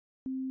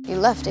You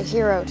left a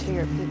hero to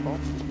your people,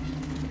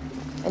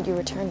 and you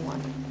return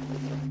one.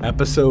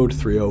 Episode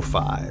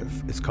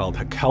 305 is called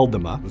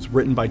Hakeldama. It was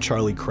written by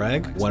Charlie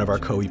Craig, one of our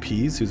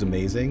co-EPs, who's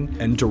amazing,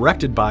 and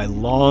directed by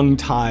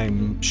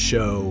longtime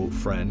show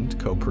friend,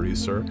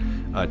 co-producer,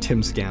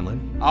 Tim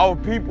Scanlon. Our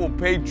people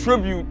pay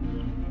tribute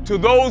to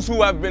those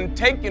who have been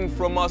taken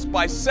from us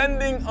by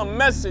sending a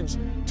message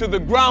to the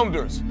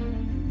grounders.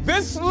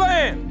 This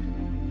land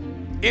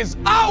is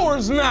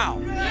ours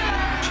now.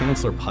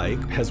 Chancellor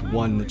Pike has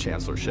won the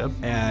chancellorship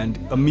and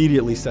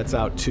immediately sets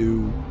out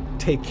to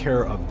take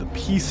care of the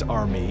peace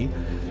army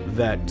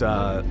that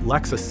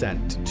Lexa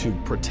sent to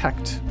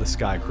protect the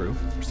Sky Crew.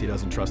 He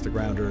doesn't trust the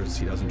Grounders,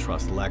 he doesn't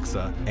trust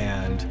Lexa,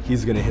 and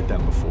he's gonna hit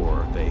them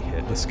before they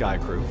hit the Sky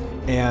Crew.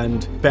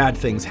 And bad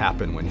things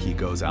happen when he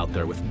goes out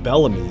there with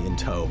Bellamy in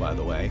tow, by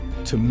the way,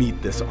 to meet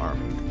this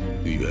army.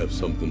 Do you have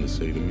something to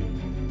say to me?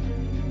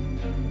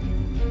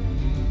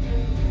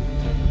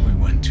 We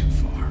went too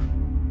far.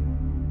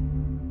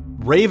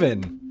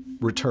 Raven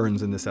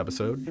returns in this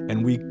episode,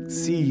 and we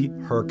see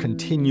her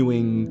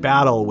continuing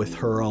battle with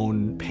her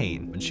own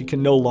pain. And she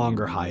can no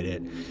longer hide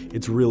it.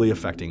 It's really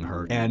affecting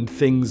her, and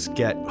things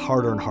get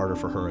harder and harder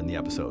for her in the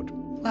episode.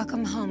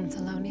 Welcome home,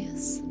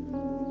 Thelonious.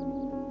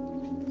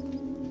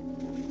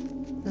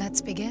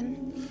 Let's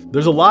begin.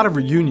 There's a lot of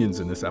reunions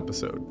in this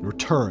episode.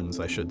 Returns,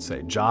 I should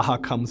say.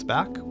 Jaha comes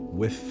back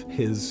with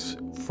his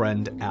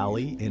friend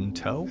Allie in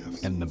tow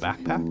and the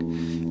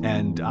backpack,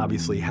 and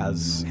obviously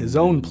has his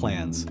own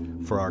plans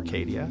for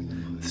Arcadia,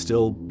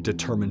 still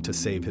determined to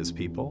save his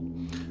people.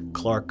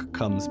 Clark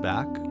comes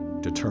back,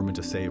 determined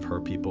to save her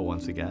people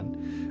once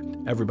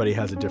again. Everybody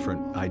has a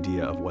different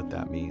idea of what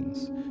that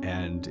means,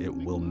 and it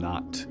will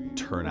not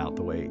turn out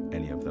the way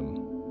any of them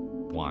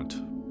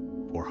want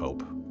or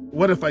hope.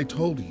 What if I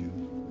told you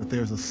that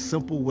there's a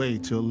simple way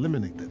to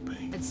eliminate that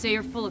pain? I'd say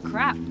you're full of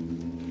crap.